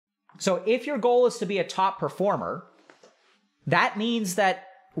So if your goal is to be a top performer, that means that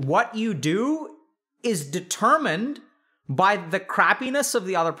what you do is determined by the crappiness of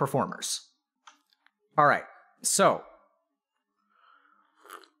the other performers. All right, so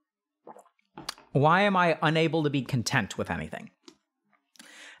why am I unable to be content with anything?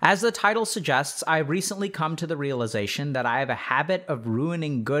 As the title suggests, I've recently come to the realization that I have a habit of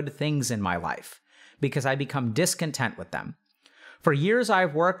ruining good things in my life because I become discontent with them. For years,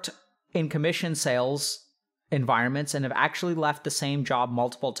 I've worked in commission sales environments and have actually left the same job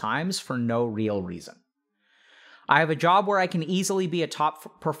multiple times for no real reason. I have a job where I can easily be a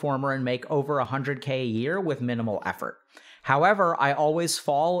top performer and make over $100K a year with minimal effort. However, I always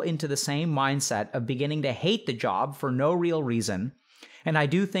fall into the same mindset of beginning to hate the job for no real reason, and I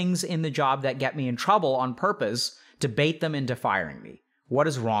do things in the job that get me in trouble on purpose to bait them into firing me. What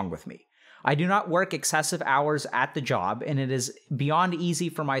is wrong with me? I do not work excessive hours at the job, and it is beyond easy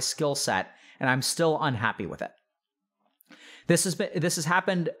for my skill set, and I'm still unhappy with it. This has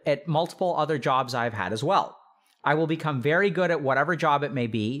happened at multiple other jobs I've had as well. I will become very good at whatever job it may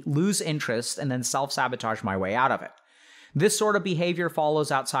be, lose interest, and then self-sabotage my way out of it. This sort of behavior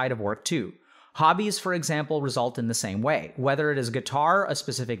follows outside of work too. Hobbies, for example, result in the same way. Whether it is guitar, a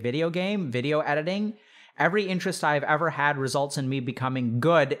specific video game, video editing, every interest I have ever had results in me becoming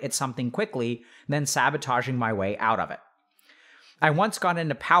good at something quickly, then sabotaging my way out of it. I once got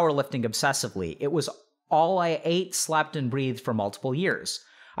into powerlifting obsessively. It was all I ate, slept, and breathed for multiple years.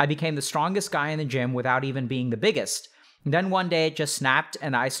 I became the strongest guy in the gym without even being the biggest. Then one day it just snapped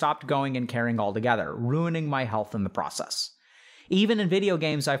and I stopped going and caring altogether, ruining my health in the process. Even in video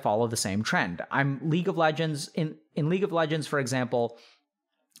games, I follow the same trend. In League of Legends, for example,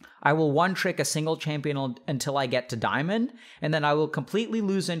 I will one-trick a single champion until I get to Diamond, and then I will completely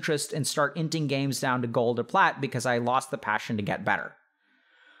lose interest and start inting games down to Gold or Plat because I lost the passion to get better.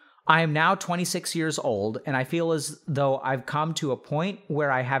 I am now 26 years old, and I feel as though I've come to a point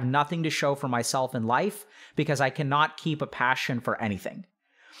where I have nothing to show for myself in life because I cannot keep a passion for anything.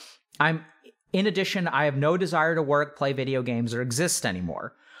 In addition, I have no desire to work, play video games, or exist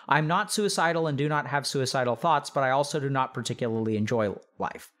anymore. I'm not suicidal and do not have suicidal thoughts, but I also do not particularly enjoy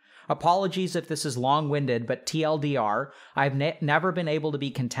life. Apologies if this is long-winded, but TLDR, I've never been able to be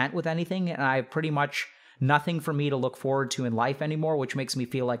content with anything, and I have pretty much nothing for me to look forward to in life anymore, which makes me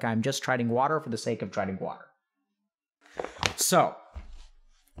feel like I'm just treading water for the sake of treading water. So,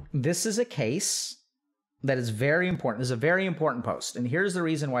 this is a case that is very important. This is a very important post, and here's the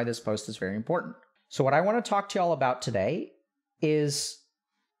reason why this post is very important. So what I want to talk to y'all about today is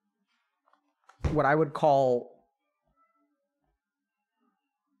what I would call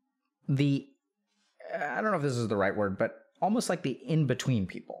I don't know if this is the right word, but almost like the in-between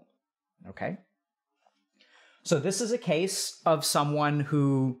people, okay? So this is a case of someone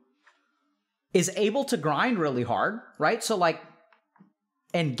who is able to grind really hard, right? So like,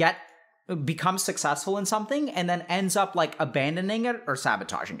 and become successful in something and then ends up like abandoning it or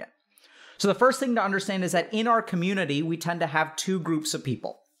sabotaging it. So the first thing to understand is that in our community, we tend to have two groups of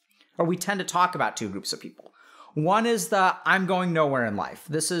people, or we tend to talk about two groups of people. One is the I'm going nowhere in life.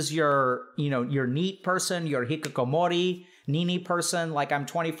 This is your neat person, your hikikomori, Nini person, like I'm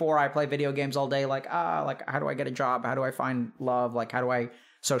 24, I play video games all day, like how do I get a job? How do I find love? Like, how do I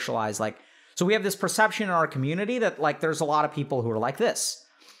socialize? Like, so we have this perception in our community that like there's a lot of people who are like this.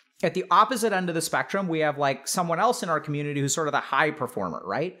 At the opposite end of the spectrum, we have like someone else in our community who's sort of the high performer,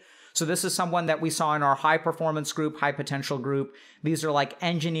 right? So this is someone that we saw in our high performance group, high potential group. These are like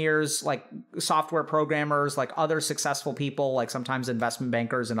engineers, like software programmers, like other successful people, like sometimes investment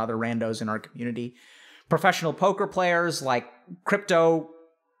bankers and other randos in our community. Professional poker players, like crypto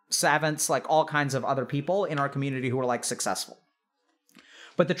savants, like all kinds of other people in our community who are like successful.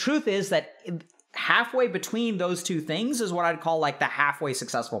 But the truth is that halfway between those two things is what I'd call like the halfway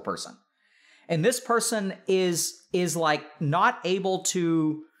successful person. And this person is like not able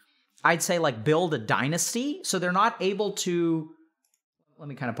to, I'd say like build a dynasty. So they're not able to, let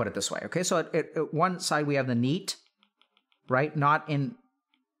me kind of put it this way. Okay. So at one side we have the NEAT, right?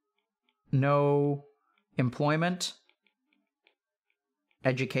 No employment,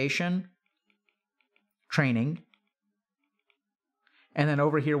 education, training. And then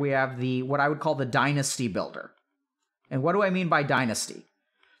over here we have what I would call the dynasty builder. And what do I mean by dynasty?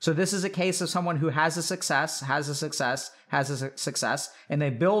 So this is a case of someone who has a success, and they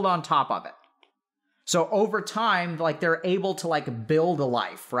build on top of it. So over time, like they're able to like build a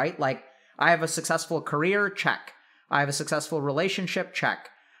life, right? Like I have a successful career, check. I have a successful relationship, check.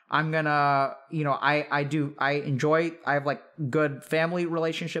 I'm gonna, I have like good family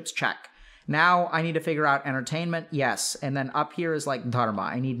relationships, check. Now I need to figure out entertainment. Yes. And then up here is like dharma.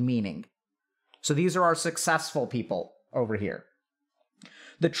 I need meaning. So these are our successful people over here.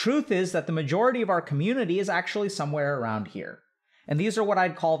 The truth is that the majority of our community is actually somewhere around here. And these are what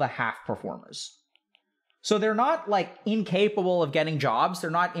I'd call the half performers. So they're not like incapable of getting jobs.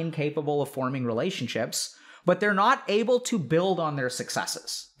 They're not incapable of forming relationships, but they're not able to build on their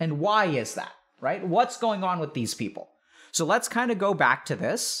successes. And why is that, right? What's going on with these people? So let's kind of go back to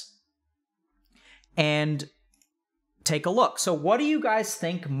this and take a look. So what do you guys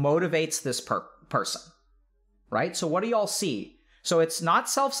think motivates this person, right? So what do y'all see? So it's not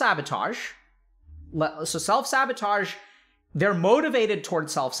self-sabotage. So self-sabotage, they're motivated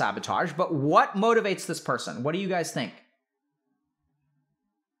towards self-sabotage, but what motivates this person? What do you guys think?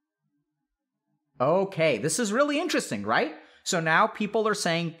 Okay, this is really interesting, right? So now people are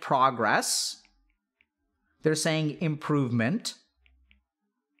saying progress. They're saying improvement.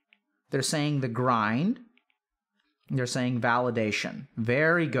 They're saying the grind. They're saying validation.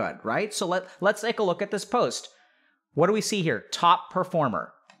 Very good, right? So let's take a look at this post. What do we see here? Top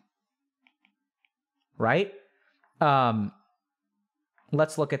performer, right?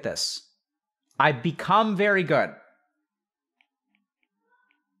 Let's look at this. I become very good.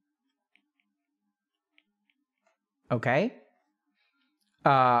 Okay.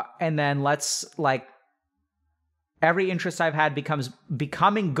 And then let's like, every interest I've had becomes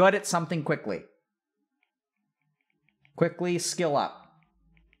becoming good at something quickly. Quickly skill up.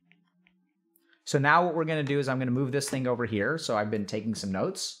 So now what we're going to do is I'm going to move this thing over here. So I've been taking some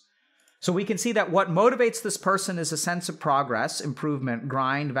notes. So we can see that what motivates this person is a sense of progress, improvement,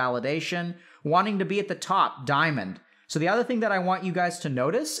 grind, validation, wanting to be at the top, diamond. So the other thing that I want you guys to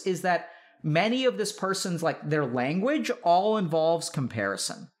notice is that many of this person's, like their language all involves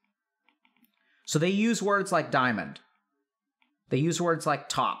comparison. So they use words like diamond. They use words like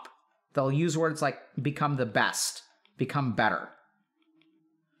top. They'll use words like become the best, become better.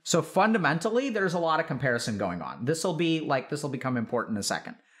 So fundamentally, there's a lot of comparison going on. This will become important in a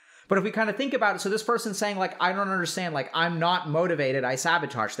second. But if we kind of think about it, so this person's saying like, I don't understand, like I'm not motivated, I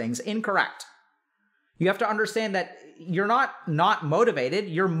sabotage things. Incorrect. You have to understand that you're not motivated,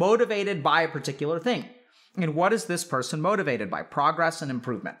 you're motivated by a particular thing. And what is this person motivated by? Progress and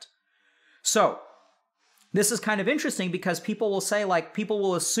improvement. So this is kind of interesting because people will say, like, people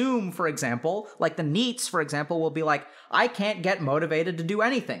will assume, for example, like the NEETs, for example, will be like, I can't get motivated to do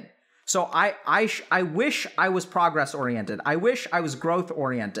anything. So I wish I was progress oriented. I wish I was growth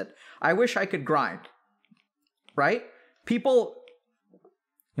oriented. I wish I could grind, right? People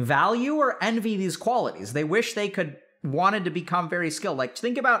value or envy these qualities. They wish they wanted to become very skilled. Like,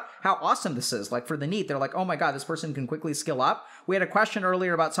 think about how awesome this is. Like for the NEET, they're like, oh my God, this person can quickly skill up. We had a question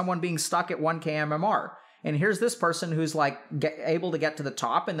earlier about someone being stuck at 1K MMR. And here's this person who's like able to get to the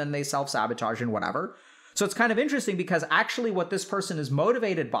top and then they self-sabotage and whatever. So it's kind of interesting because actually what this person is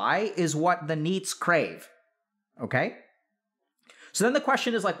motivated by is what the NEETs crave. Okay? So then the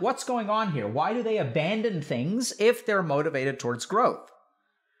question is like, what's going on here? Why do they abandon things if they're motivated towards growth?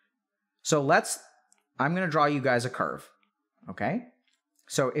 So I'm going to draw you guys a curve. Okay?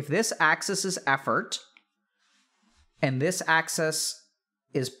 So if this axis is effort and this axis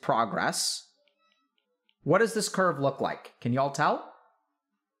is progress, what does this curve look like? Can y'all tell?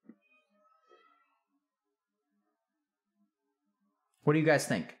 What do you guys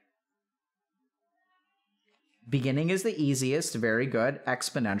think? Beginning is the easiest. Very good.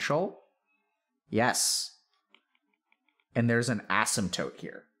 Exponential. Yes. And there's an asymptote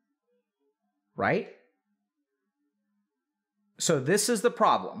here. Right? So this is the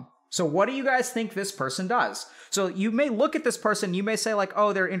problem. So what do you guys think this person does? So you may look at this person, you may say like,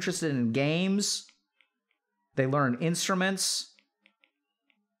 oh, they're interested in games. They learn instruments.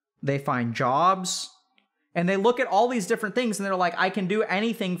 They find jobs. And they look at all these different things and they're like, I can do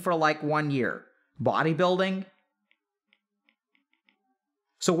anything for like 1 year. Bodybuilding.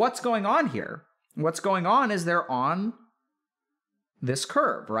 So what's going on here? What's going on is they're on this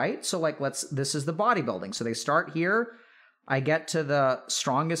curve, right? So like, this is the bodybuilding. So they start here. I get to the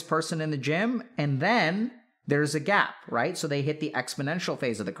strongest person in the gym and then there's a gap, right? So they hit the exponential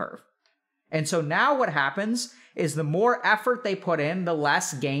phase of the curve. And so now what happens is the more effort they put in, the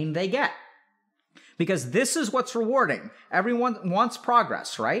less gain they get. Because this is what's rewarding. Everyone wants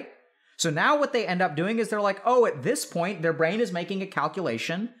progress, right? So now what they end up doing is they're like, oh, at this point, their brain is making a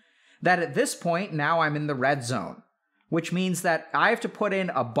calculation that at this point, now I'm in the red zone, which means that I have to put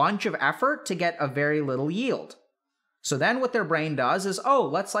in a bunch of effort to get a very little yield. So then what their brain does is, oh,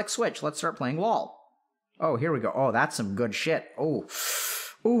 let's like switch. Let's start playing LOL. Oh, here we go. Oh, that's some good shit. Oh,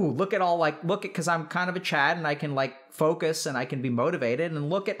 ooh, look at because I'm kind of a Chad and I can like focus and I can be motivated and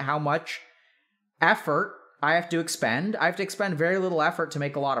look at how much effort I have to expend. I have to expend very little effort to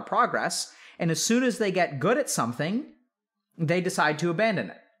make a lot of progress. And as soon as they get good at something, they decide to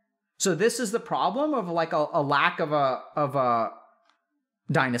abandon it. So this is the problem of like a lack of a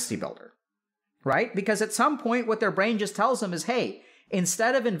dynasty builder, right? Because at some point, what their brain just tells them is, hey,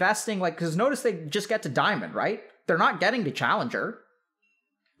 instead of investing, like, because notice they just get to diamond, right? They're not getting to challenger,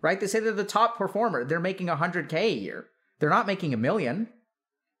 right? They say they're the top performer. They're making 100K a year. They're not making $1 million.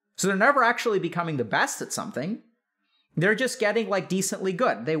 So they're never actually becoming the best at something. They're just getting like decently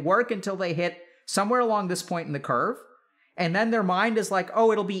good. They work until they hit somewhere along this point in the curve. And then their mind is like,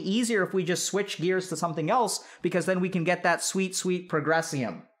 oh, it'll be easier if we just switch gears to something else because then we can get that sweet, sweet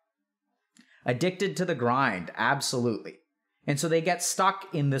progressium. Addicted to the grind. Absolutely. And so they get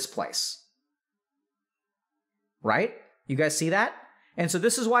stuck in this place. Right? You guys see that? And so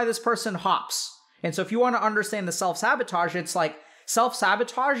this is why this person hops. And so if you want to understand the self-sabotage, it's like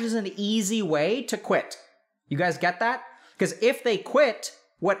self-sabotage is an easy way to quit. You guys get that? Because if they quit,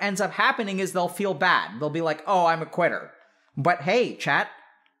 what ends up happening is they'll feel bad. They'll be like, oh, I'm a quitter. But hey, chat,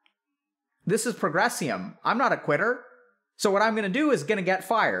 this is progressium. I'm not a quitter. So what I'm going to do is going to get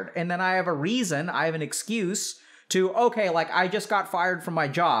fired. And then I have a reason, I have an excuse to, okay, like I just got fired from my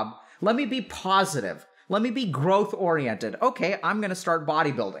job. Let me be positive. Let me be growth oriented. Okay, I'm going to start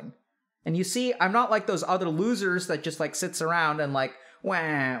bodybuilding. And you see, I'm not like those other losers that just like sits around and like,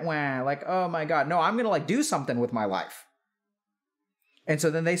 wah, wah, like, oh my God. No, I'm going to like do something with my life. And so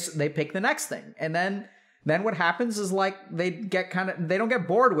then they pick the next thing. And then what happens is like they don't get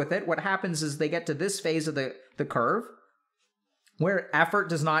bored with it. What happens is they get to this phase of the curve where effort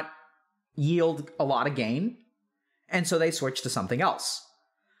does not yield a lot of gain. And so they switch to something else.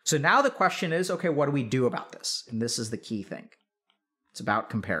 So now the question is, okay, what do we do about this? And this is the key thing. It's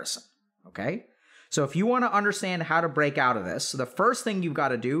about comparison. Okay? So if you want to understand how to break out of this, the first thing you've got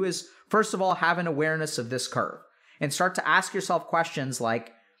to do is, first of all, have an awareness of this curve and start to ask yourself questions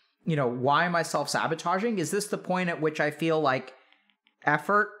like, you know, why am I self-sabotaging? Is this the point at which I feel like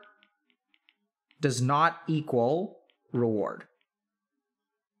effort does not equal reward?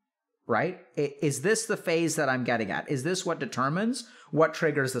 Right? Is this the phase that I'm getting at? Is this what determines what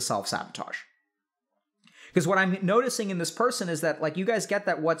triggers the self-sabotage? Because what I'm noticing in this person is that, like, you guys get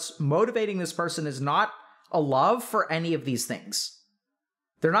that what's motivating this person is not a love for any of these things.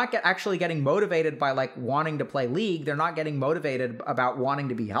 They're not actually getting motivated by, like, wanting to play League. They're not getting motivated about wanting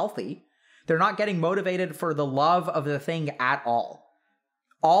to be healthy. They're not getting motivated for the love of the thing at all.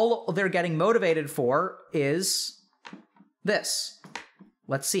 All they're getting motivated for is this.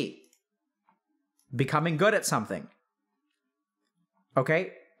 Let's see. Becoming good at something.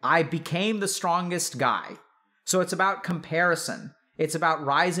 Okay? I became the strongest guy. So it's about comparison. It's about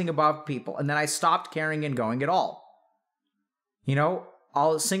rising above people. And then I stopped caring and going at all. You know,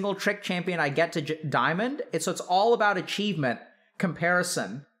 all single trick champion, I get to diamond. So it's all about achievement,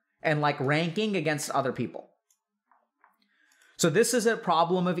 comparison, and like ranking against other people. So this is a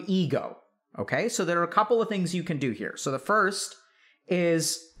problem of ego. Okay? So there are a couple of things you can do here. So the first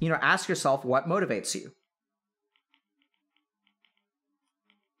is, you know, ask yourself what motivates you.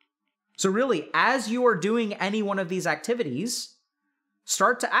 So really, as you are doing any one of these activities,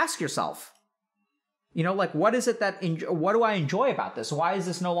 start to ask yourself, you know, like, what is it that, what do I enjoy about this? Why is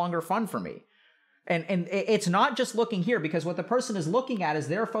this no longer fun for me? And it's not just looking here, because what the person is looking at is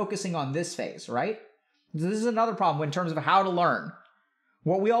they're focusing on this phase, right? This is another problem in terms of how to learn.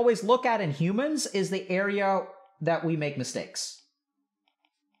 What we always look at in humans is the area that we make mistakes.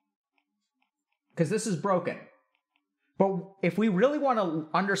 Because this is broken. But if we really want to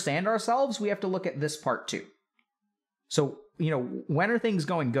understand ourselves, we have to look at this part too. So, you know, when are things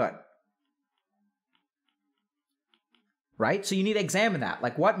going good? Right? So you need to examine that.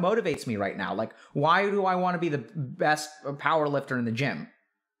 Like, what motivates me right now? Like, why do I want to be the best power lifter in the gym?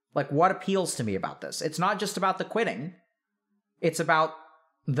 Like, what appeals to me about this? It's not just about the quitting. It's about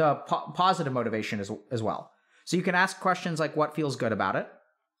the positive motivation as well. So you can ask questions like, what feels good about it?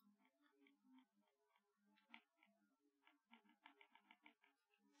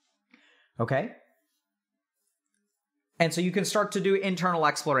 Okay? And so you can start to do internal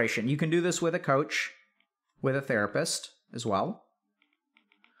exploration. You can do this with a coach, with a therapist as well.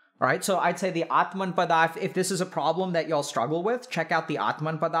 All right, so I'd say the Atman Pada, if this is a problem that y'all struggle with, check out the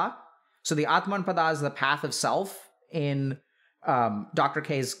Atman Pada. So the Atman Pada is the path of self in Dr.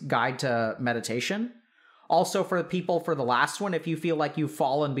 K's guide to meditation. Also, for people for the last one, if you feel like you've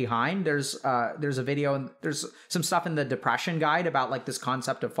fallen behind, there's a video and there's some stuff in the depression guide about like this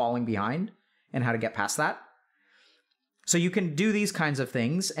concept of falling behind and how to get past that. So you can do these kinds of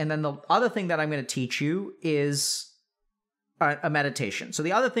things. And then the other thing that I'm going to teach you is a meditation. So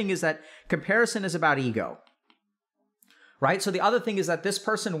the other thing is that comparison is about ego, right? So the other thing is that this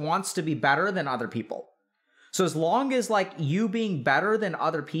person wants to be better than other people. So as long as like you being better than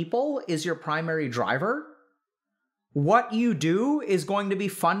other people is your primary driver, what you do is going to be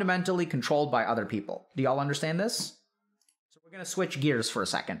fundamentally controlled by other people. Do y'all understand this? So we're going to switch gears for a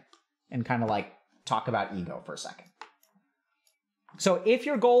second and kind of like talk about ego for a second. So if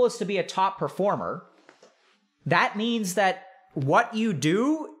your goal is to be a top performer, that means that what you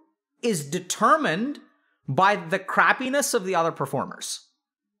do is determined by the crappiness of the other performers.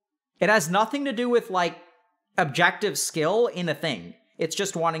 It has nothing to do with like objective skill in a thing. It's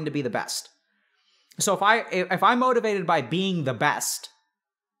just wanting to be the best. So if I'm motivated by being the best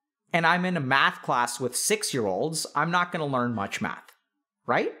and I'm in a math class with 6-year-olds, I'm not going to learn much math,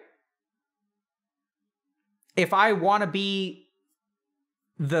 right? If I want to be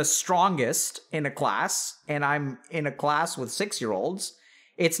the strongest in a class and I'm in a class with 6-year-olds,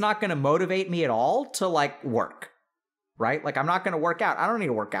 it's not going to motivate me at all to like work, right? Like I'm not going to work out. I don't need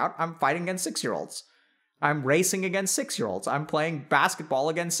to work out. I'm fighting against 6-year-olds. I'm racing against 6-year-olds. I'm playing basketball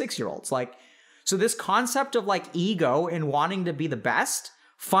against 6-year-olds. Like, so this concept of like ego and wanting to be the best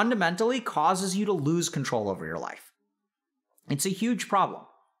fundamentally causes you to lose control over your life. It's a huge problem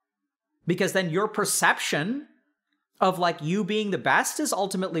because then your perception of like you being the best is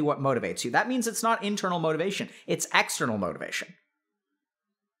ultimately what motivates you. That means it's not internal motivation, it's external motivation.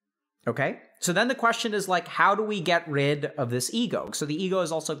 Okay? So then the question is like, how do we get rid of this ego? So the ego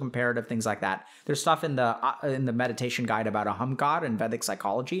is also comparative, things like that. There's stuff in the meditation guide about Ahamkar and Vedic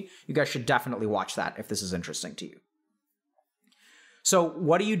psychology. You guys should definitely watch that if this is interesting to you. So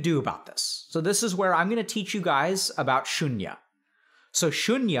what do you do about this? So this is where I'm going to teach you guys about Shoonya. So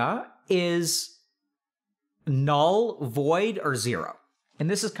Shoonya is null, void, or zero. And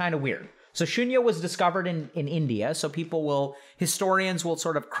this is kind of weird. So Shoonya was discovered in India, so historians will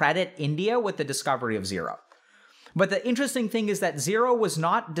sort of credit India with the discovery of zero. But the interesting thing is that zero was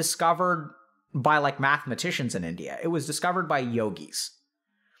not discovered by like mathematicians in India. It was discovered by yogis.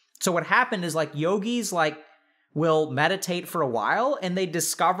 So what happened is like yogis like will meditate for a while and they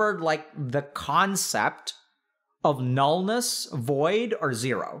discovered like the concept of nullness, void, or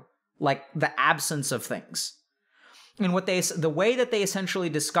zero, like the absence of things. And the way that they essentially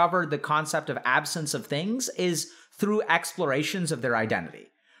discovered the concept of absence of things is through explorations of their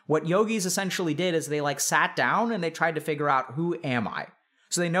identity. What yogis essentially did is they like sat down and they tried to figure out, who am I?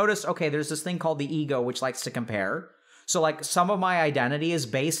 So they noticed, okay, there's this thing called the ego, which likes to compare. So like some of my identity is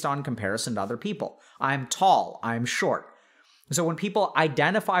based on comparison to other people. I'm tall, I'm short. So when people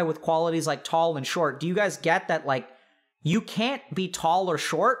identify with qualities like tall and short, do you guys get that like you can't be tall or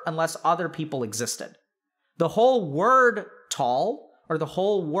short unless other people existed? The whole word tall or the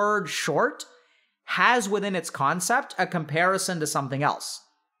whole word short has within its concept a comparison to something else.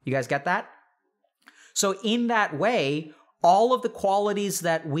 You guys get that? So in that way, all of the qualities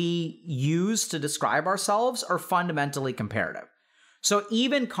that we use to describe ourselves are fundamentally comparative. So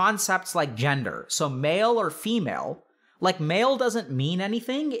even concepts like gender, so male or female, like male doesn't mean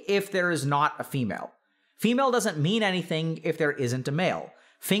anything if there is not a female. Female doesn't mean anything if there isn't a male.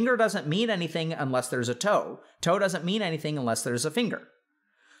 Finger doesn't mean anything unless there's a toe. Toe doesn't mean anything unless there's a finger.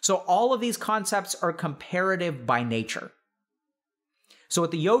 So all of these concepts are comparative by nature. So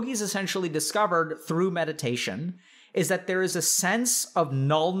what the yogis essentially discovered through meditation is that there is a sense of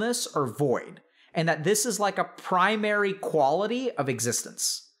nullness or void, and that this is like a primary quality of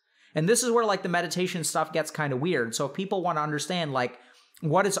existence. And this is where like the meditation stuff gets kind of weird. So if people want to understand like,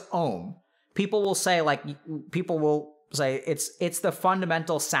 what is Om? People will say it's the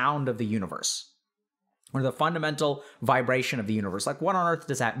fundamental sound of the universe, or the fundamental vibration of the universe. Like, what on earth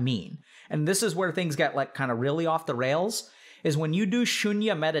does that mean? And this is where things get like kind of really off the rails, is when you do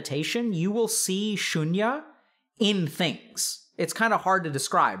Shoonya meditation, you will see Shoonya in things. It's kind of hard to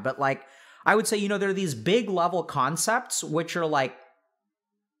describe, but like, I would say, there are these big level concepts, which are like,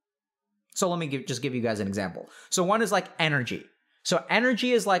 so let me just give you guys an example. So one is like energy. So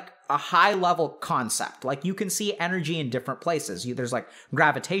energy is like a high level concept. Like you can see energy in different places. There's like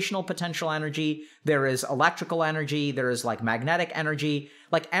gravitational potential energy. There is electrical energy. There is like magnetic energy.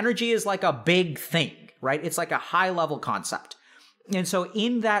 Like energy is like a big thing, right? It's like a high level concept. And so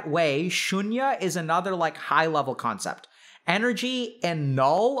in that way, Shoonya is another like high level concept. Energy and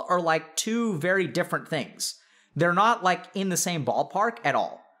null are like two very different things. They're not like in the same ballpark at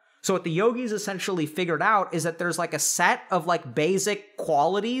all. So what the yogis essentially figured out is that there's like a set of like basic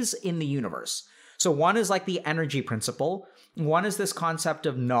qualities in the universe. So one is like the energy principle. One is this concept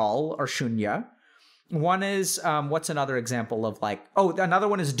of null or Shoonya. One is, what's another example of like, another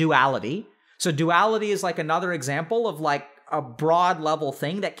one is duality. So duality is like another example of like a broad level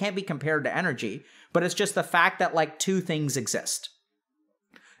thing that can't be compared to energy, but it's just the fact that like two things exist.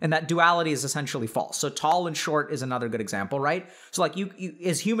 And that duality is essentially false. So tall and short is another good example, right? So like you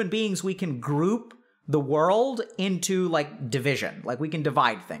as human beings, we can group the world into like division. Like we can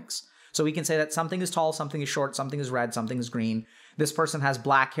divide things. So we can say that something is tall, something is short, something is red, something is green. This person has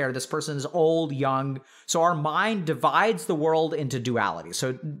black hair, this person is old, young. So our mind divides the world into duality.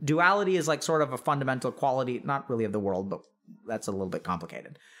 So duality is like sort of a fundamental quality, not really of the world, but that's a little bit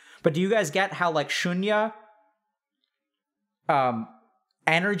complicated. But do you guys get how like Shoonya,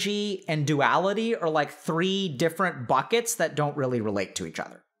 energy and duality are like three different buckets that don't really relate to each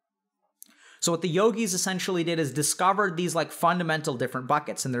other? So what the yogis essentially did is discovered these like fundamental different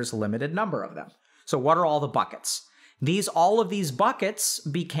buckets, and there's a limited number of them. So what are all the buckets? All of these buckets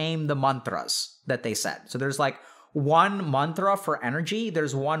became the mantras that they said. So there's like one mantra for energy,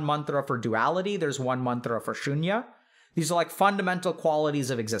 there's one mantra for duality, there's one mantra for Shoonya. These are like fundamental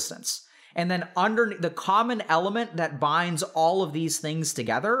qualities of existence. And then under the common element that binds all of these things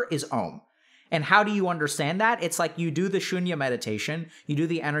together is Om. And how do you understand that? It's like you do the Shoonya meditation, you do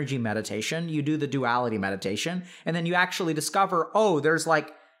the energy meditation, you do the duality meditation, and then you actually discover, oh, there's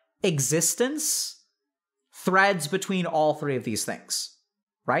like existence threads between all three of these things,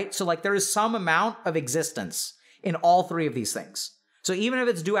 right? So like there is some amount of existence in all three of these things. So even if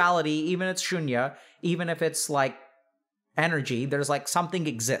it's duality, even if it's Shoonya, even if it's like energy, there's like something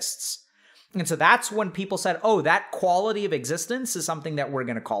exists. And so that's when people said, oh, that quality of existence is something that we're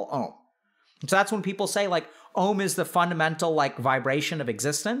going to call Om. So that's when people say like Om is the fundamental like vibration of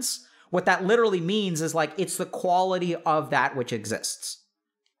existence. What that literally means is like it's the quality of that which exists.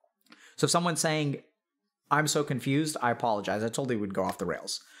 So if someone's saying, I'm so confused, I apologize. I told you we'd go off the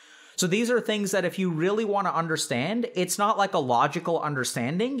rails. So these are things that if you really want to understand, it's not like a logical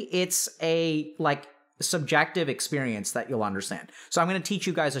understanding. It's a like subjective experience that you'll understand. So I'm going to teach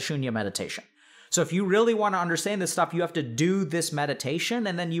you guys a Shoonya meditation. So if you really want to understand this stuff, you have to do this meditation,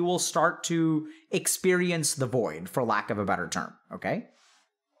 and then you will start to experience the void, for lack of a better term, okay?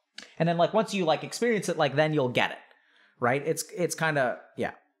 And then like once you like experience it, like then you'll get it, right? It's kind of,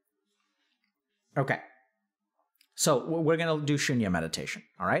 yeah. Okay. So we're going to do Shoonya meditation,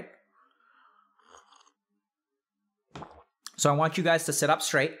 all right? So I want you guys to sit up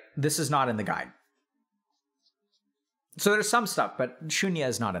straight. This is not in the guide. So there's some stuff, but Shoonya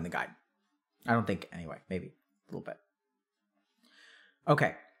is not in the guide. I don't think, anyway, maybe a little bit.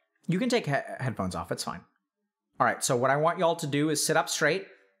 Okay, you can take headphones off, it's fine. All right, so what I want y'all to do is sit up straight.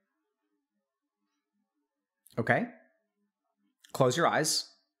 Okay, close your eyes.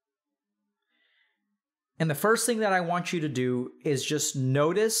 And the first thing that I want you to do is just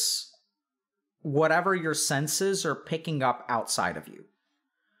notice whatever your senses are picking up outside of you.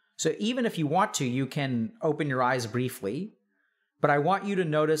 So even if you want to, you can open your eyes briefly. But I want you to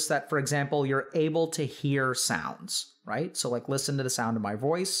notice that, for example, you're able to hear sounds, right? So like listen to the sound of my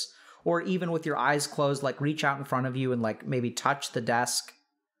voice, or even with your eyes closed, like reach out in front of you and like maybe touch the desk,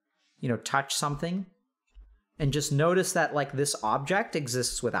 touch something. And just notice that like this object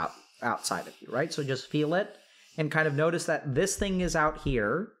exists outside of you, right? So just feel it and kind of notice that this thing is out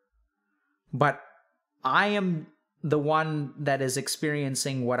here, but I am the one that is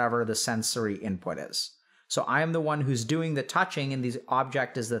experiencing whatever the sensory input is. So I am the one who's doing the touching, and the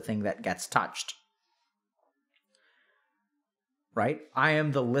object is the thing that gets touched. Right? I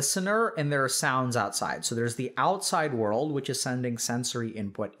am the listener, and there are sounds outside. So there's the outside world, which is sending sensory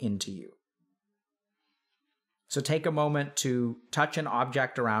input into you. So take a moment to touch an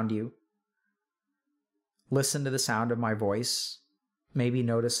object around you. Listen to the sound of my voice. Maybe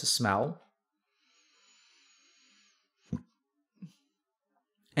notice a smell.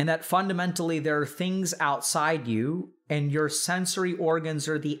 And that fundamentally there are things outside you, and your sensory organs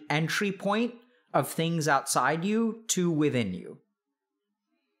are the entry point of things outside you to within you.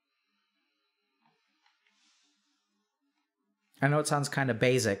 I know it sounds kind of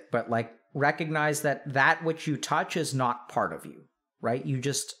basic, but like recognize that which you touch is not part of you, right? You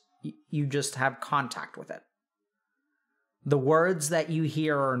just have contact with it. The words that you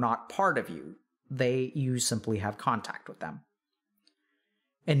hear are not part of you. You simply have contact with them.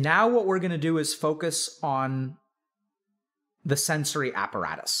 And now what we're going to do is focus on the sensory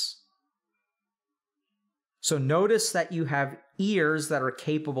apparatus. So notice that you have ears that are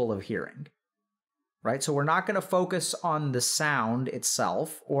capable of hearing, right? So we're not going to focus on the sound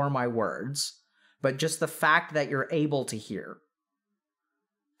itself or my words, but just the fact that you're able to hear.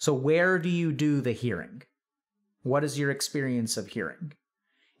 So where do you do the hearing? What is your experience of hearing?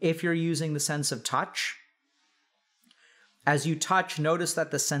 If you're using the sense of touch, as you touch, notice that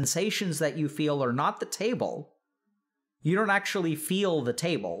the sensations that you feel are not the table, You don't actually feel the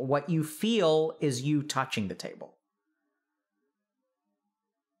table. What you feel is you touching the table.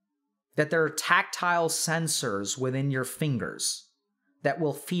 That there are tactile sensors within your fingers that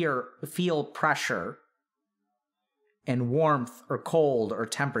will feel pressure and warmth or cold or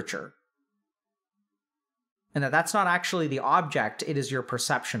temperature. And that's not actually the object, it is your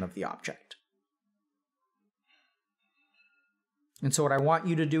perception of the object. And so what I want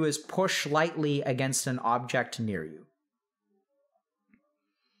you to do is push lightly against an object near you.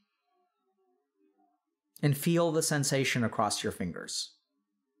 And feel the sensation across your fingers.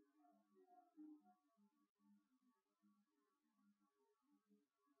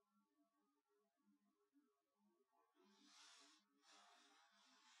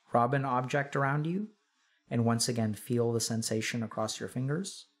 Rub an object around you, and once again feel the sensation across your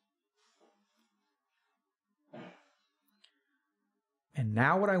fingers. And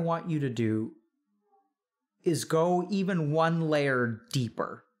now what I want you to do is go even one layer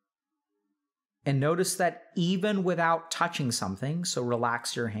deeper. And notice that even without touching something, so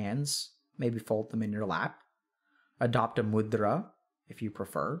relax your hands, maybe fold them in your lap, adopt a mudra if you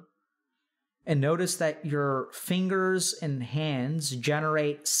prefer, and notice that your fingers and hands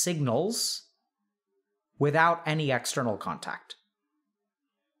generate signals without any external contact.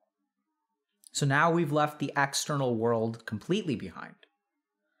 So now we've left the external world completely behind.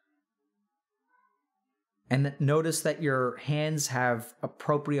 And notice that your hands have a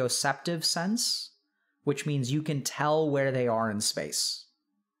proprioceptive sense, which means you can tell where they are in space.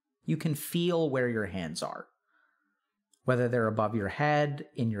 You can feel where your hands are. Whether they're above your head,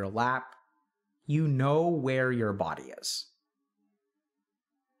 in your lap, you know where your body is.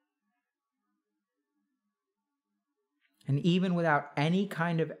 And even without any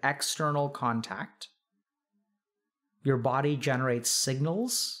kind of external contact, your body generates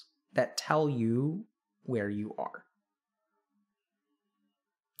signals that tell you where you are.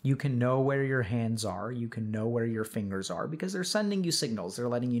 You can know where your hands are. You can know where your fingers are because they're sending you signals. They're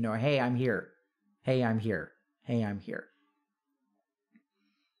letting you know, hey, I'm here. Hey, I'm here. Hey, I'm here.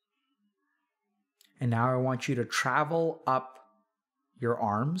 And now I want you to travel up your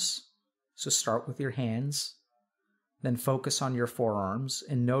arms. So start with your hands, then focus on your forearms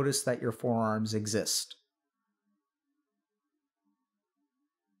and notice that your forearms exist.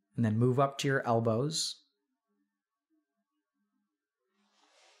 And then move up to your elbows.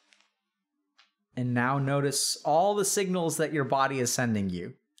 And now notice all the signals that your body is sending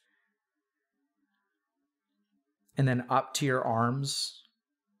you. And then up to your arms.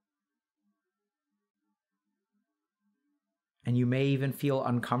 And you may even feel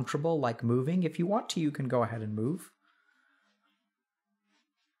uncomfortable, like moving. If you want to, you can go ahead and move.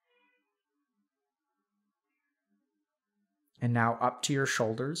 And now up to your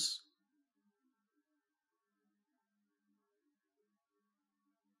shoulders.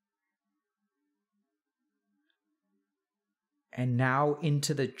 And now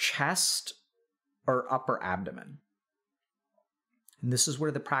into the chest or upper abdomen. And this is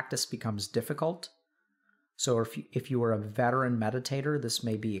where the practice becomes difficult. So if you are a veteran meditator, this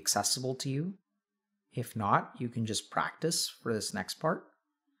may be accessible to you. If not, you can just practice for this next part.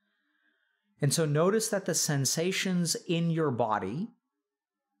 And so notice that the sensations in your body,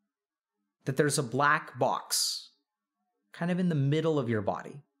 that there's a black box kind of in the middle of your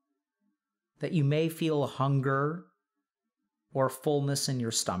body, that you may feel hunger or fullness in your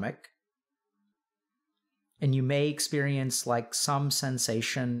stomach. And you may experience like some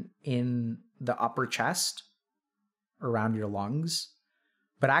sensation in the upper chest, around your lungs.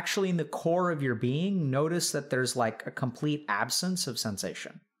 But actually in the core of your being, notice that there's like a complete absence of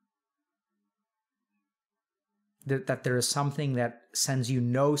sensation. That there is something that sends you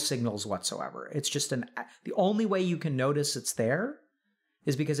no signals whatsoever. It's just the only way you can notice it's there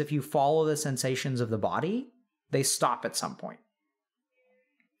is because if you follow the sensations of the body, they stop at some point.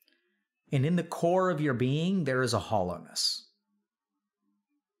 And in the core of your being, there is a hollowness.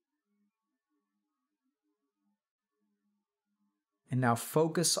 And now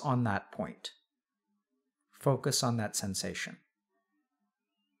focus on that point. Focus on that sensation.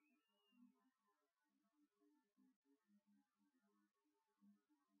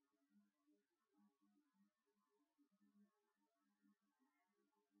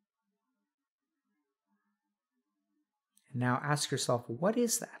 And now ask yourself, what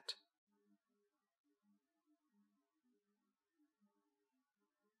is that?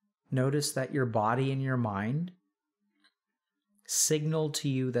 Notice that your body and your mind signal to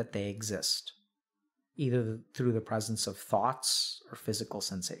you that they exist, either through the presence of thoughts or physical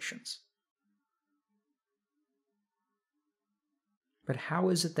sensations. But how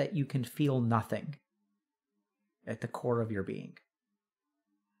is it that you can feel nothing? at the core of your being.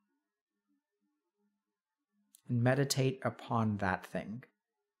 And meditate upon that thing.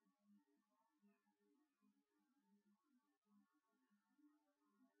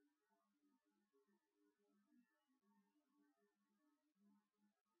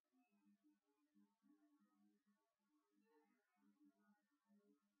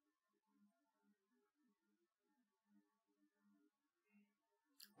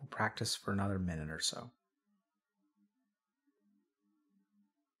 We'll practice for another minute or so.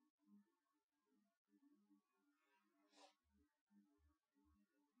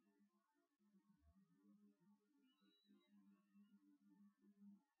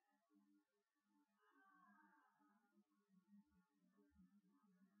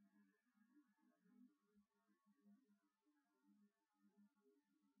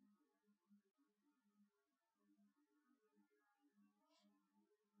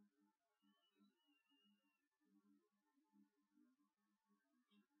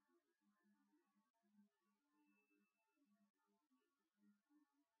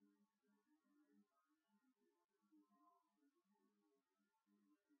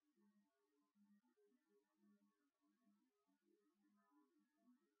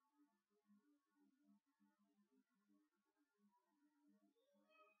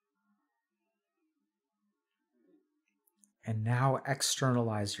 And now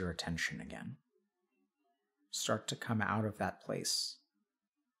externalize your attention again. Start to come out of that place.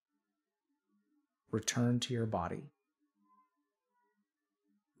 Return to your body.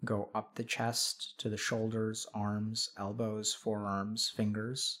 Go up the chest to the shoulders, arms, elbows, forearms,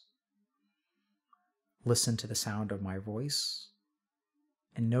 fingers. Listen to the sound of my voice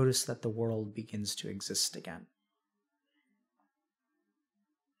and notice that the world begins to exist again.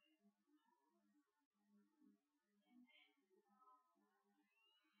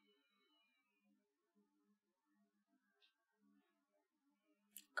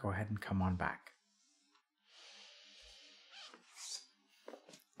 Go ahead and come on back.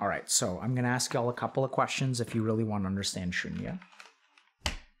 All right, so I'm going to ask y'all a couple of questions if you really want to understand Shoonya.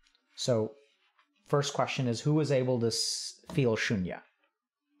 So, first question is, who was able to feel Shoonya?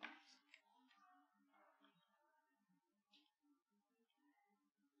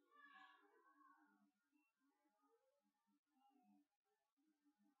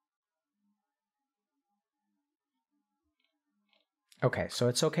 Okay, so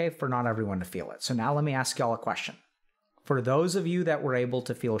it's okay for not everyone to feel it. So now let me ask y'all a question. For those of you that were able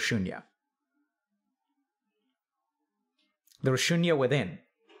to feel Shoonya, there was Shoonya within,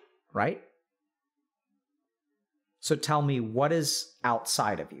 right? So tell me, what is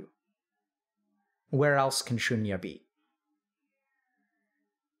outside of you? Where else can Shoonya be?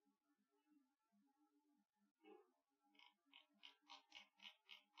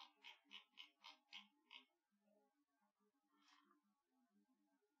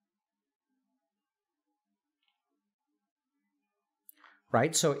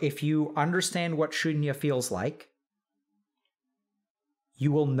 Right? So if you understand what Shoonya feels like,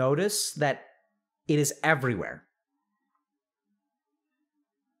 you will notice that it is everywhere.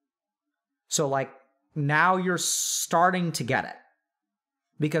 So like now you're starting to get it.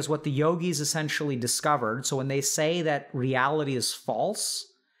 Because what the yogis essentially discovered, so when they say that reality is false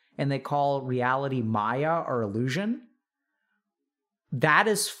and they call reality Maya or illusion, that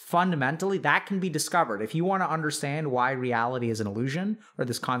is fundamentally, that can be discovered. If you want to understand why reality is an illusion or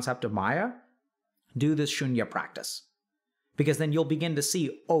this concept of Maya, do this Shoonya practice. Because then you'll begin to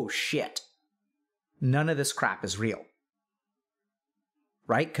see, oh shit, none of this crap is real.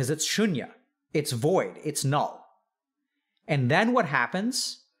 Right? Because it's Shoonya. It's void. It's null. And then what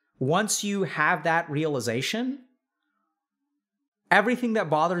happens, once you have that realization, everything that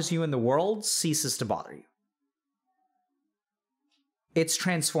bothers you in the world ceases to bother you. It's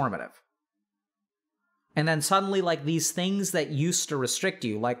transformative. And then suddenly, like, these things that used to restrict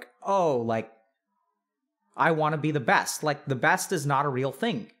you, like, oh, like, I want to be the best. Like, the best is not a real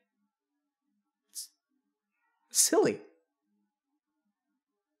thing. It's silly.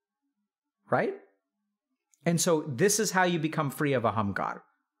 Right? And so this is how you become free of ahamkar.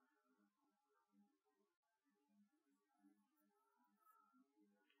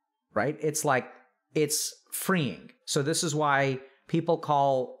 Right? It's like, it's freeing. So this is why people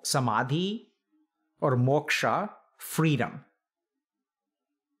call samadhi or moksha freedom,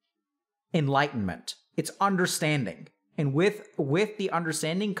 enlightenment. It's understanding. And with the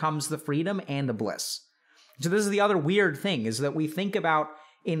understanding comes the freedom and the bliss. So this is the other weird thing, is that we think about,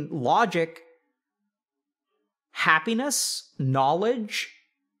 in logic, happiness, knowledge,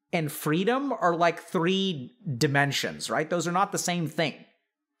 and freedom are like 3 dimensions, right? Those are not the same thing.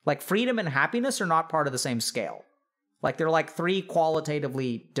 Like freedom and happiness are not part of the same scale. Like they're like three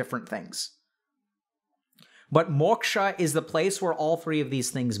qualitatively different things. But moksha is the place where all three of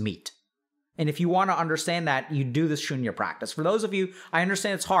these things meet. And if you want to understand that, you do this Shoonya practice. For those of you, I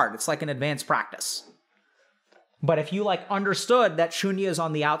understand it's hard. It's like an advanced practice. But if you like understood that Shoonya is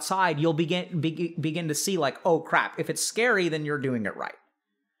on the outside, you'll begin to see like, oh crap, if it's scary, then you're doing it right.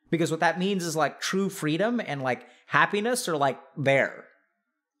 Because what that means is like true freedom and like happiness are like there.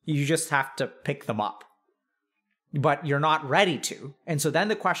 You just have to pick them up. But you're not ready to. And so then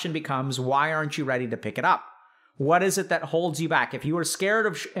the question becomes, why aren't you ready to pick it up? What is it that holds you back? If you are scared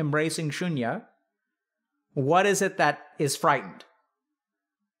of embracing Shoonya, what is it that is frightened?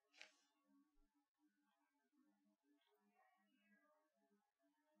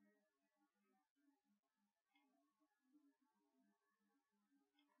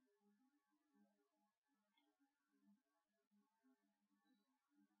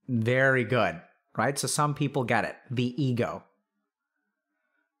 Very good, right? So some people get it. The ego.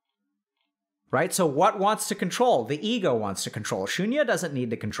 Right? So what wants to control? The ego wants to control. Shoonya doesn't need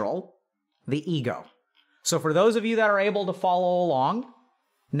to control. The ego. So for those of you that are able to follow along,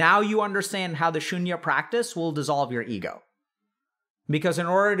 now you understand how the Shoonya practice will dissolve your ego. Because in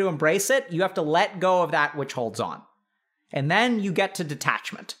order to embrace it, you have to let go of that which holds on. And then you get to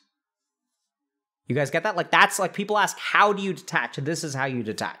detachment. You guys get that? Like that's like people ask, how do you detach? This is how you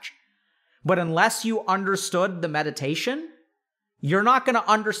detach. But unless you understood the meditation, you're not going to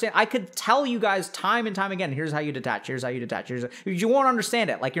understand. I could tell you guys time and time again, here's how you detach, here's how you detach. You won't understand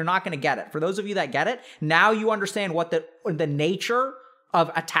it. Like you're not going to get it. For those of you that get it, now you understand what the nature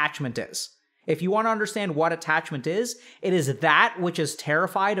of attachment is. If you want to understand what attachment is, it is that which is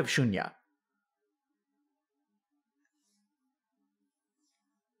terrified of Shoonya.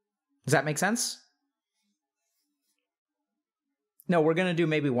 Does that make sense? No, we're going to do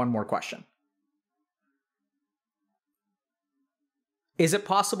maybe one more question. Is it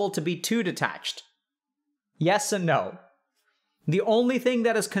possible to be too detached? Yes and no. The only thing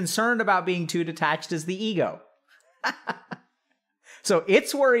that is concerned about being too detached is the ego. So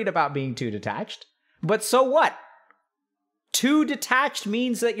it's worried about being too detached, but so what? Too detached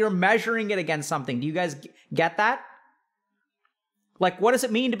means that you're measuring it against something. Do you guys get that? Like, what does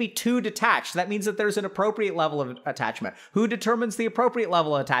it mean to be too detached? That means that there's an appropriate level of attachment. Who determines the appropriate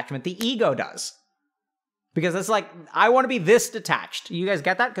level of attachment? The ego does. Because it's like, I want to be this detached. You guys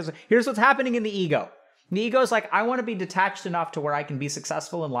get that? Because here's what's happening in the ego. The ego is like, I want to be detached enough to where I can be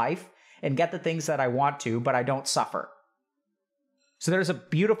successful in life and get the things that I want to, but I don't suffer. So there's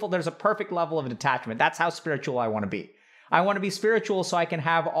a perfect level of detachment. That's how spiritual I want to be. I want to be spiritual so I can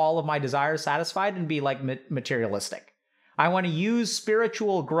have all of my desires satisfied and be like materialistic. I want to use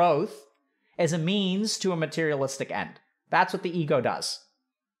spiritual growth as a means to a materialistic end. That's what the ego does.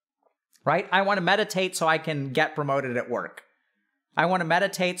 Right? I want to meditate so I can get promoted at work. I want to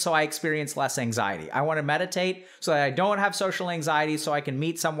meditate so I experience less anxiety. I want to meditate so that I don't have social anxiety so I can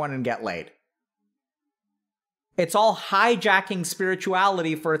meet someone and get laid. It's all hijacking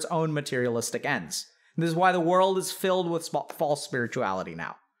spirituality for its own materialistic ends. This is why the world is filled with false spirituality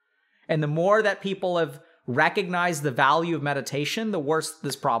now. And the more that people have recognized the value of meditation, the worse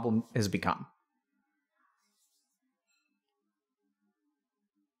this problem has become.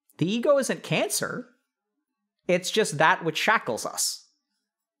 The ego isn't cancer. It's just that which shackles us.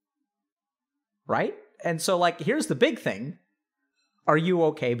 Right? And so, like, here's the big thing. Are you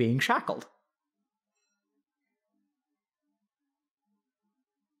okay being shackled?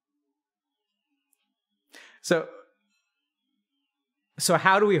 So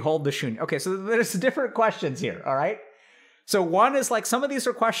how do we hold the Shoonya? Okay, so there's different questions here, all right? So one is like, some of these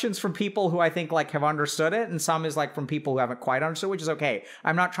are questions from people who I think like have understood it, and some is like from people who haven't quite understood, which is okay.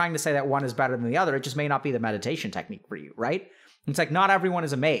 I'm not trying to say that one is better than the other. It just may not be the meditation technique for you, right? It's like, not everyone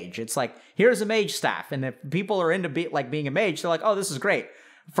is a mage. It's like, here's a mage staff. And if people are into being a mage, they're like, oh, this is great.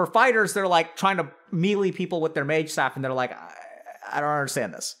 For fighters, they're like trying to melee people with their mage staff, and they're like, I don't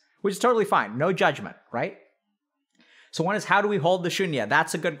understand this, which is totally fine. No judgment, right? So one is, how do we hold the Shoonya?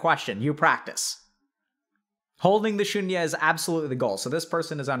 That's a good question. You practice. Holding the Shoonya is absolutely the goal. So this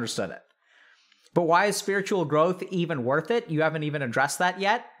person has understood it. But why is spiritual growth even worth it? You haven't even addressed that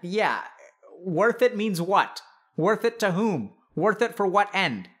yet? Yeah. Worth it means what? Worth it to whom? Worth it for what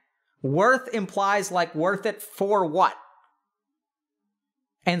end? Worth implies like worth it for what?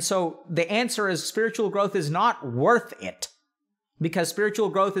 And so the answer is spiritual growth is not worth it, because spiritual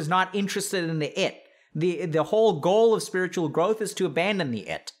growth is not interested in the it. The whole goal of spiritual growth is to abandon the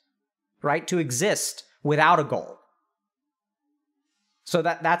it, right? To exist without a goal. So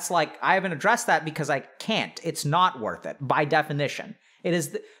that's like, I haven't addressed that because I can't. It's not worth it by definition. It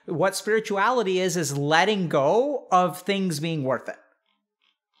is what spirituality is letting go of things being worth it.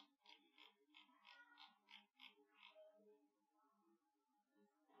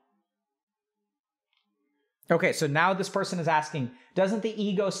 Okay, so now this person is asking, doesn't the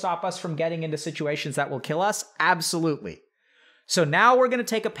ego stop us from getting into situations that will kill us? Absolutely. So now we're going to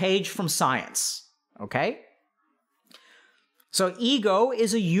take a page from science, okay? So ego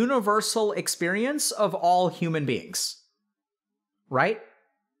is a universal experience of all human beings, right?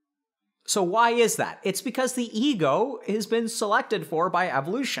 So why is that? It's because the ego has been selected for by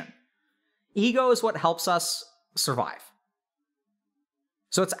evolution. Ego is what helps us survive.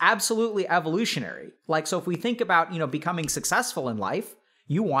 So it's absolutely evolutionary. Like, so if we think about, becoming successful in life,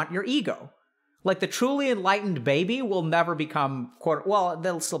 you want your ego. Like the truly enlightened baby will never become, well,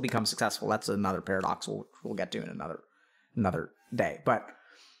 they'll still become successful. That's another paradox we'll get to in another day. But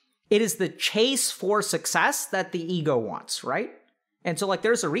it is the chase for success that the ego wants, right? And so like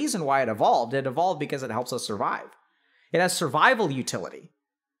there's a reason why it evolved. It evolved because it helps us survive. It has survival utility,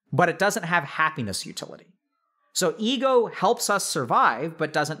 but it doesn't have happiness utility. So ego helps us survive,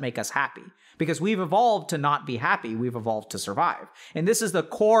 but doesn't make us happy. Because we've evolved to not be happy, we've evolved to survive. And this is the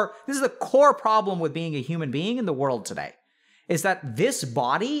core problem with being a human being in the world today, is that this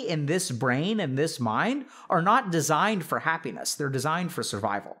body and this brain and this mind are not designed for happiness. They're designed for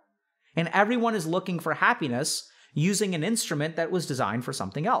survival. And everyone is looking for happiness using an instrument that was designed for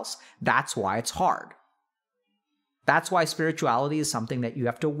something else. That's why it's hard. That's why spirituality is something that you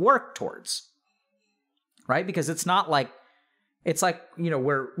have to work towards. Right? Because it's not like, it's like,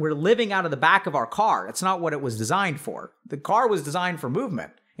 we're living out of the back of our car. It's not what it was designed for. The car was designed for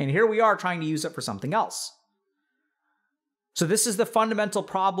movement, and here we are trying to use it for something else. So this is the fundamental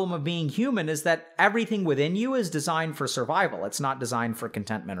problem of being human, is that everything within you is designed for survival. It's not designed for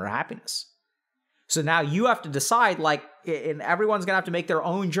contentment or happiness. So now you have to decide, and everyone's going to have to make their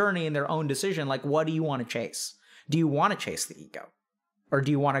own journey and their own decision, what do you want to chase? Do you want to chase the ego? Or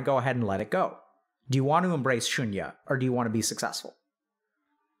do you want to go ahead and let it go? Do you want to embrace Shoonya, or do you want to be successful?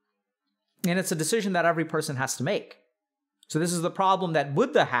 And it's a decision that every person has to make. So this is the problem that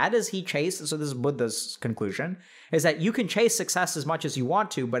Buddha had, is he chased, so this is Buddha's conclusion, is that you can chase success as much as you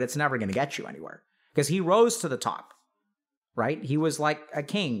want to, but it's never going to get you anywhere. Because he rose to the top, right? He was like a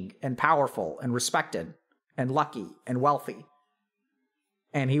king, and powerful, and respected, and lucky, and wealthy.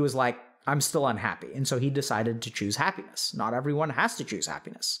 And he was like, I'm still unhappy. And so he decided to choose happiness. Not everyone has to choose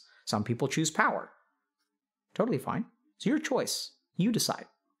happiness. Some people choose power. Totally fine. It's your choice. You decide.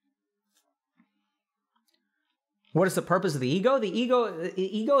 What is the purpose of the ego? The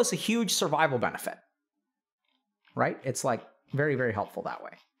ego is a huge survival benefit, right? It's very, very helpful that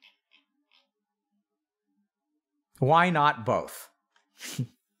way. Why not both?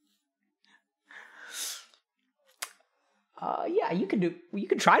 Yeah, you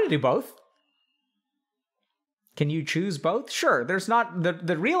could try to do both. Can you choose both? Sure. There's not,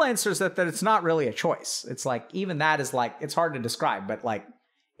 the real answer is that it's not really a choice. It's even that is it's hard to describe, but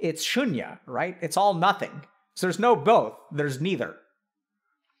it's Shoonya, right? It's all nothing. So there's no both. There's neither.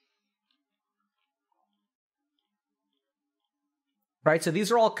 Right? So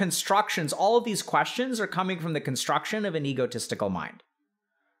these are all constructions. All of these questions are coming from the construction of an egotistical mind.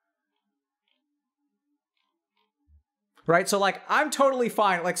 Right? So I'm totally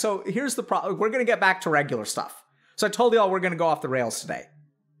fine. So here's the problem. We're going to get back to regular stuff. So I told y'all we're going to go off the rails today.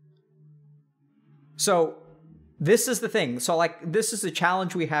 So this is the thing. So this is the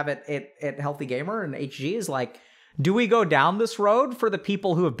challenge we have at Healthy Gamer and HG is do we go down this road for the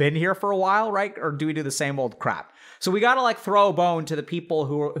people who have been here for a while, right? Or do we do the same old crap? So we got to throw a bone to the people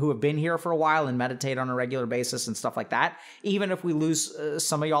who have been here for a while and meditate on a regular basis and stuff like that. Even if we lose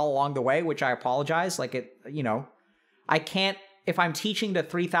some of y'all along the way, which I apologize. I can't, if I'm teaching to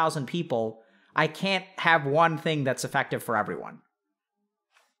 3,000 people, I can't have one thing that's effective for everyone.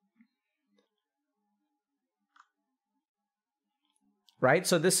 Right?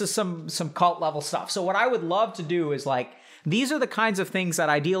 So this is some cult level stuff. So what I would love to do is these are the kinds of things that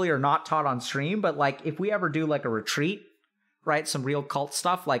ideally are not taught on stream, but if we ever do a retreat, right? Some real cult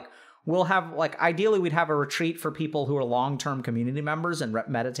stuff, we'll have ideally we'd have a retreat for people who are long-term community members and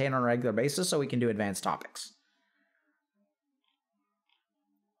meditate on a regular basis so we can do advanced topics.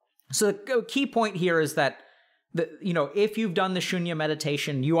 So the key point here is that, if you've done the Shoonya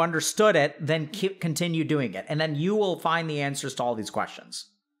meditation, you understood it, then continue doing it. And then you will find the answers to all these questions.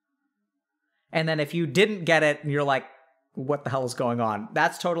 And then if you didn't get it and you're what the hell is going on?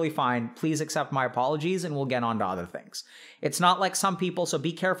 That's totally fine. Please accept my apologies and we'll get on to other things. It's not like some people, so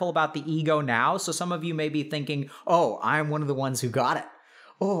be careful about the ego now. So some of you may be thinking, oh, I'm one of the ones who got it.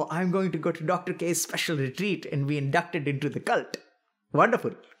 Oh, I'm going to go to Dr. K's special retreat and be inducted into the cult.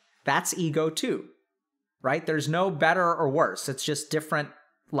 Wonderful. That's ego too, right? There's no better or worse. It's just different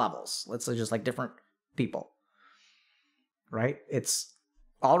levels. Let's say just like different people, right? It's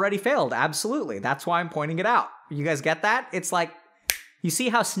already failed. Absolutely. That's why I'm pointing it out. You guys get that? It's like, you see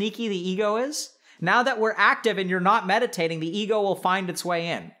how sneaky the ego is? Now that we're active and you're not meditating, the ego will find its way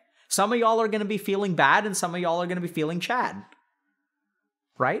in. Some of y'all are going to be feeling bad and some of y'all are going to be feeling Chad,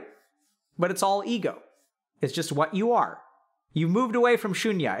 right? But it's all ego. It's just what you are. You moved away from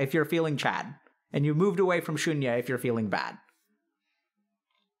Shoonya if you're feeling Chad, and you moved away from Shoonya if you're feeling bad.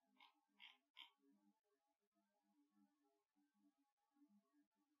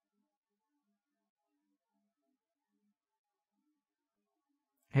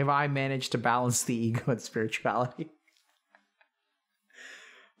 Have I managed to balance the ego and spirituality?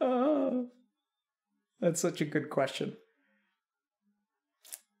 That's such a good question.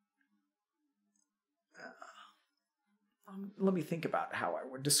 Let me think about how I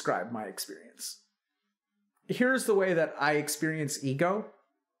would describe my experience. Here's the way that I experience ego.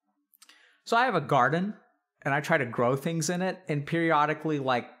 So I have a garden, and I try to grow things in it, and periodically,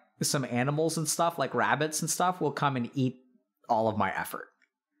 like, some animals and stuff, like rabbits and stuff, will come and eat all of my effort.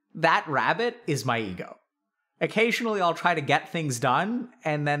 That rabbit is my ego. Occasionally, I'll try to get things done,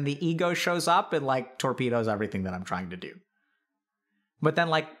 and then the ego shows up and, like, torpedoes everything that I'm trying to do. But then,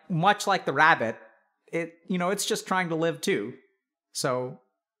 like, much like the rabbit, it's just trying to live too. So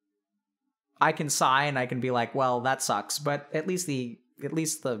I can sigh and I can be like, well, that sucks, but at least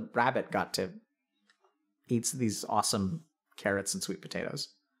the rabbit got to eat these awesome carrots and sweet potatoes.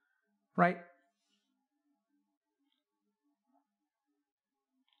 Right?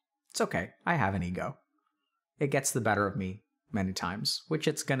 It's okay. I have an ego. It gets the better of me many times, which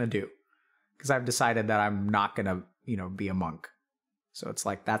it's gonna do. Because I've decided that I'm not gonna, be a monk. So it's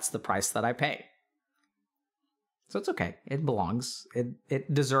like, that's the price that I pay. So it's okay. It belongs.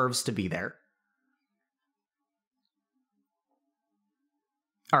 It deserves to be there.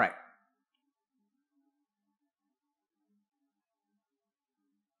 All right.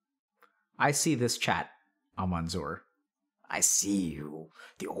 I see this chat, Amanzur. I see you,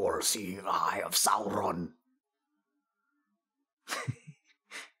 the all-seeing eye of Sauron.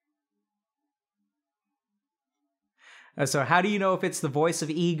 So how do you know if it's the voice of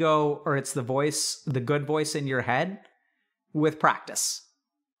ego or it's the good voice in your head? With practice.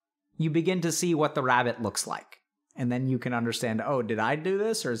 You begin to see what the rabbit looks like. And then you can understand, oh, did I do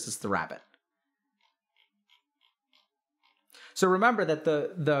this or is this the rabbit? So remember that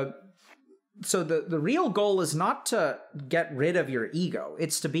the real goal is not to get rid of your ego.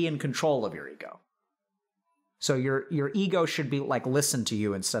 It's to be in control of your ego. So your ego should be like listen to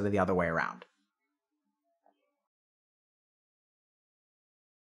you instead of the other way around.